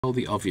called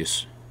the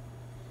obvious.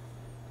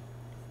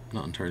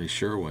 Not entirely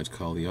sure why it's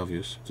called the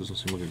obvious. It doesn't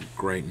seem like a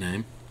great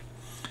name.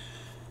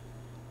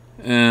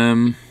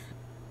 To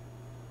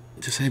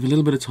save a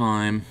little bit of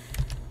time,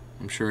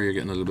 I'm sure you're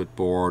getting a little bit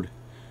bored.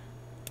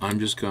 I'm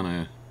just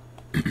gonna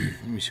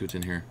let me see what's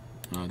in here.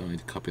 No, I don't need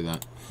to copy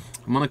that.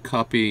 I'm gonna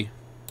copy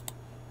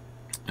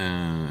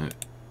the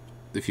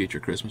future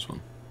Christmas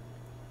one.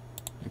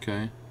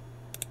 Okay.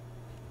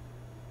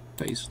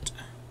 Paste.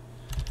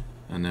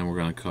 And then we're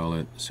gonna call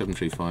it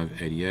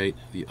 73588,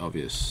 the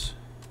obvious.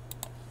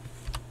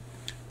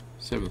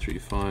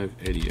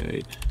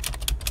 73588,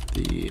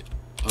 the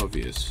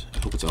obvious. I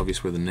hope it's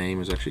obvious where the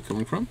name is actually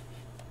coming from.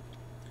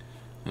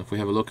 And if we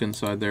have a look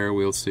inside there,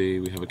 we'll see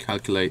we have a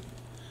calculate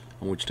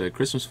on which day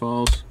Christmas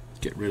falls. Let's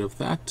get rid of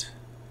that.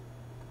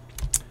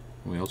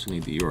 And we also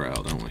need the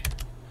URL, don't we?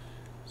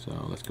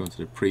 So let's go into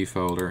the pre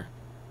folder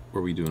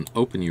where we do an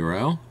open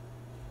URL.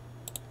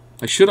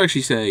 I should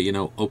actually say, you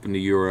know, open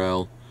the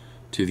URL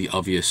to the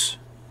obvious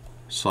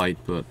site,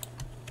 but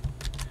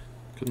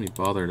couldn't be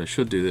bothered. I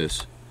should do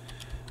this.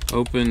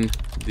 Open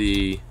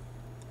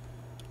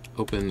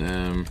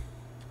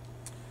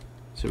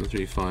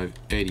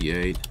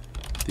 73588,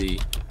 the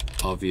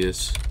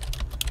obvious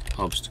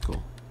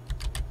obstacle.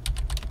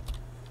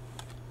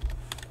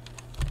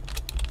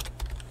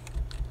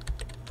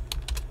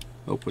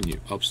 Open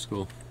your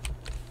obstacle.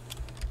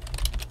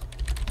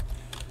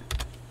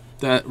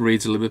 That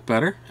reads a little bit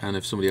better, and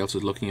if somebody else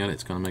is looking at it,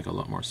 it's going to make a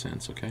lot more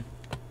sense. Okay.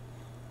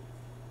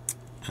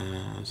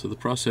 So the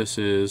process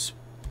is,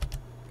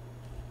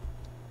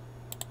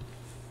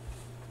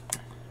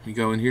 we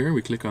go in here,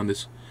 we click on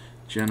this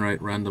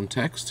generate random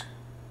text,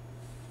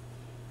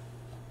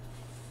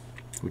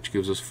 which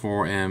gives us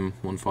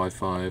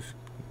 4M155,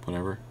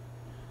 whatever,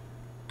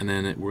 and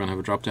then we're going to have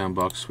a drop down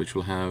box which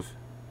will have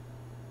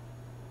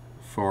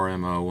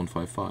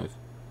 4MO155.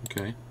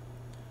 Okay,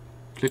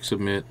 click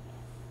submit,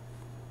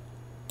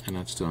 and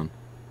that's done.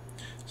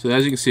 So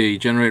as you can see,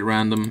 generate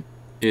random,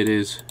 it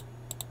is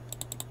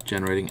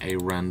generating a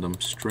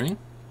random string.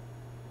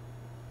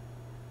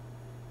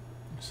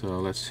 So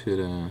let's hit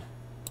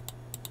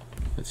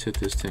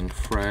this thing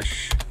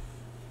fresh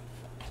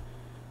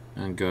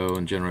and go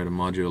and generate a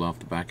module off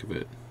the back of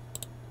it.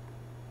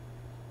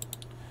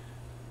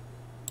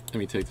 Let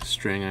me take the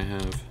string I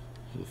have,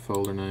 the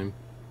folder name,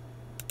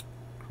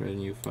 create a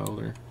new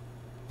folder.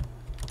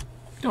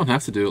 You don't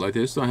have to do it like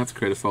this, don't have to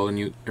create a folder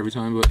new every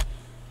time, but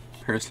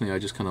personally I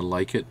just kind of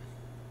like it,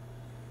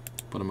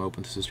 but I'm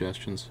open to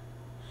suggestions.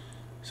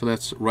 So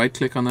let's right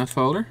click on that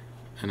folder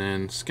and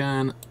then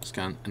scan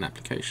an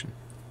application.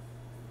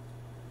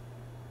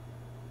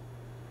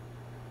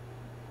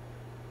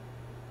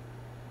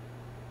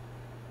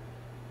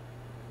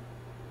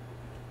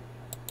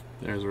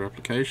 There's our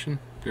application.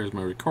 There's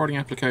my recording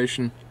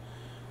application.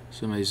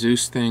 So my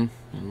Zeus thing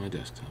and my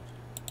desktop.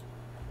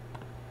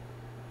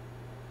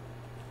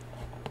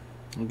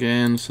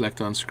 Again, select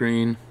on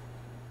screen,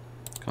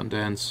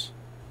 condense.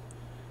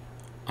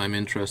 I'm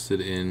interested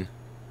in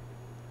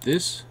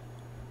this,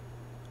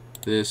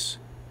 this,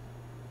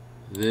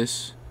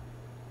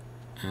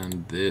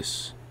 and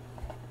this.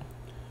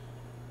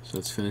 So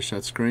let's finish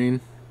that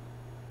screen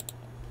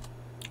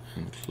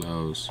and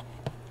close.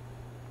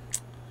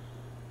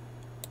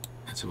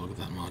 Let's have a look at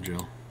that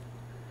module.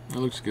 That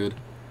looks good.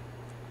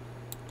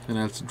 And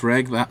let's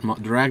drag that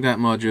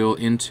module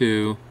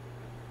into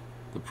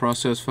the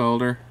process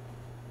folder.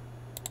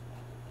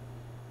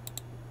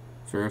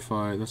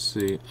 Verify. Let's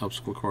see,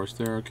 obstacle course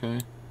there. Okay,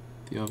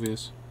 the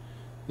obvious.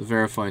 The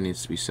verify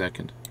needs to be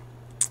second.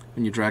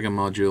 When you drag a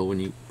module,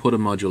 when you put a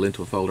module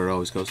into a folder, it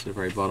always goes to the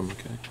very bottom.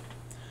 Okay.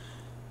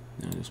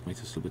 Now just make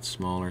this a little bit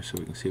smaller so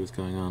we can see what's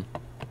going on.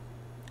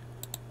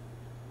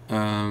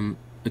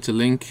 It's a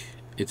link.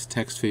 It's a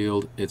text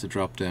field, it's a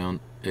drop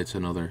down, it's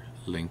another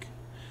link.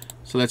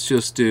 So let's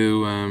just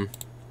do a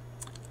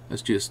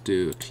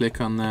click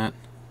on that.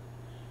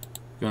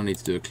 We're gonna need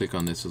to do a click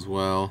on this as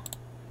well.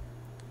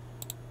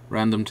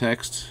 Random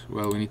text.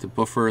 Well, we need to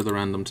buffer the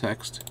random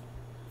text.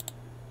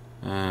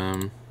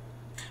 I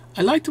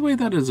like the way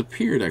that has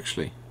appeared,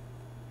 actually.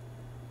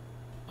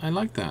 I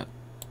like that.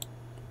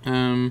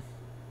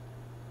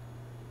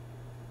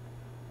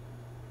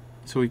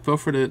 So we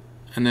buffered it,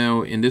 and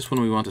now in this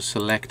one we want to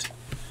select.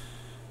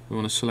 We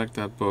want to select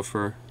that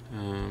buffer,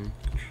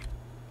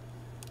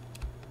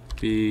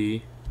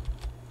 be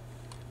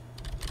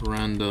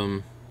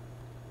random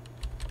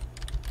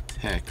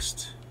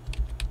text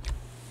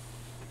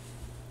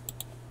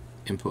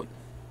input,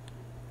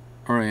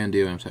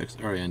 random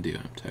text,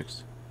 random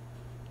text.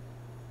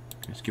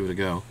 Let's give it a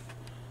go.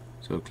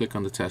 So click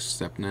on the test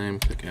step name,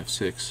 click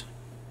F6.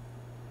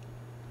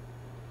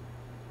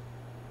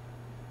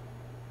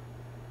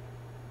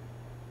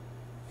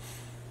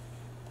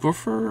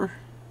 Buffer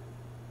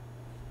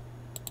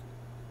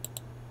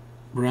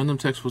random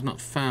text was not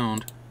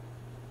found.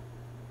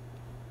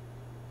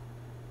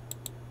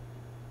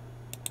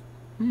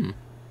 Can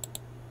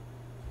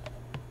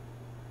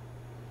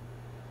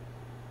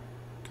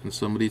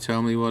somebody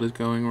tell me what is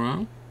going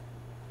wrong?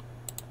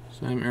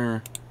 Same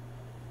error.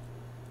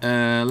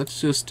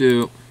 Let's just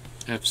do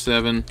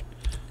F7.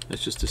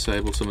 Let's just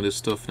disable some of this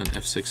stuff and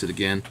F6 it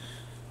again.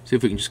 See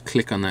if we can just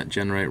click on that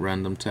generate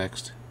random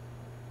text.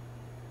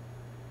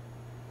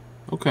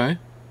 Okay,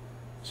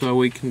 so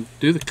we can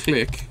do the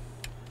click.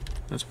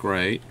 That's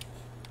great.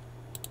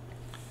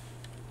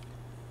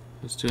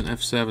 Let's do an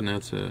F7 now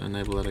to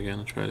enable that again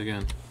and try it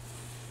again.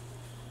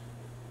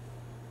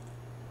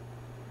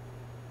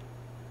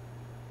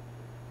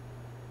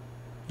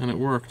 And it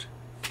worked.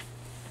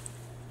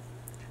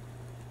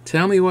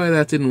 Tell me why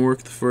that didn't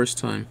work the first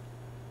time.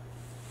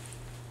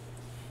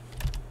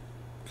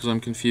 Because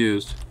I'm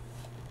confused.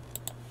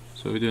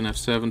 So we do an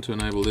F7 to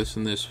enable this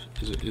and this.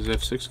 Is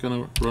F6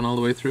 going to run all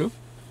the way through?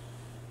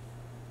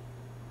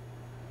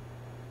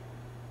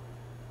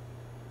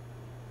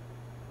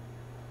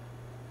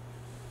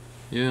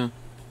 Yeah,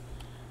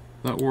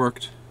 that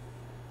worked.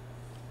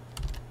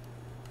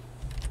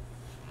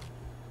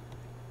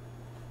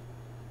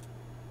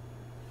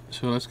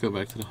 So let's go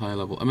back to the high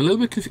level. I'm a little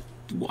bit confused.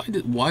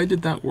 Why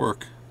did that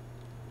work?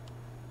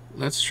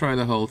 Let's try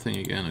the whole thing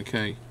again.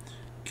 Okay,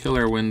 kill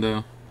our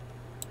window.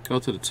 Go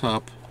to the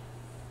top.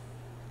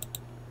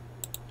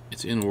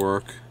 It's in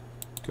work.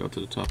 Go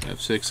to the top.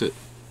 F6 it.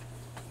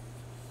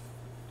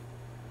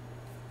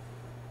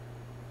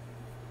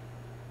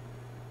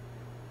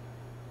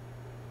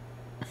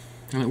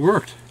 And it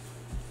worked.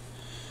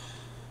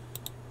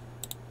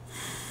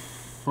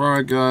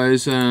 Alright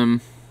guys, I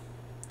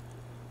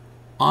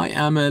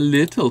am a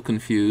little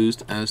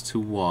confused as to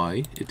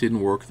why it didn't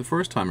work the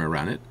first time I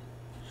ran it.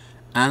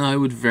 And I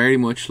would very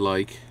much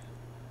like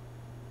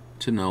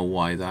to know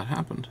why that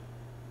happened.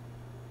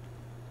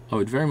 I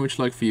would very much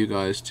like for you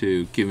guys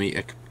to give me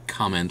a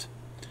comment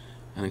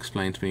and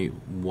explain to me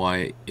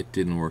why it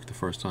didn't work the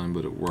first time,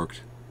 but it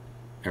worked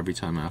every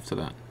time after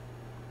that.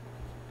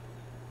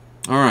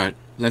 Alright,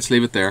 let's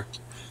leave it there.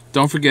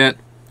 Don't forget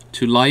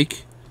to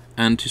like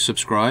and to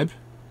subscribe.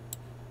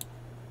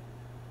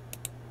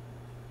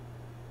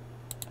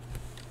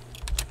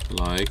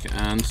 Like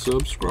and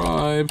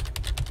subscribe.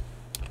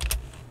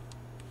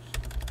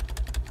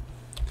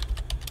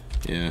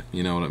 Yeah,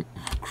 you know what I'm...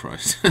 Oh,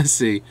 Christ.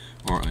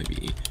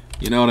 C-R-I-B-E.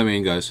 You know what I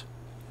mean, guys.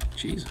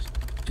 Jesus.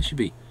 It should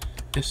be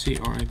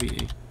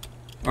S-C-R-I-B-E.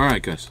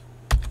 Alright, guys.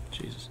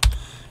 Jesus.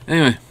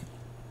 Anyway.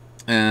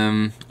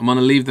 I'm going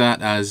to leave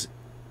that as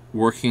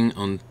working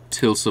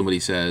until somebody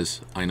says,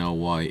 I know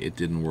why it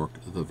didn't work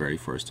the very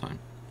first time.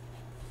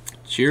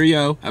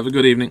 Cheerio. Have a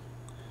good evening.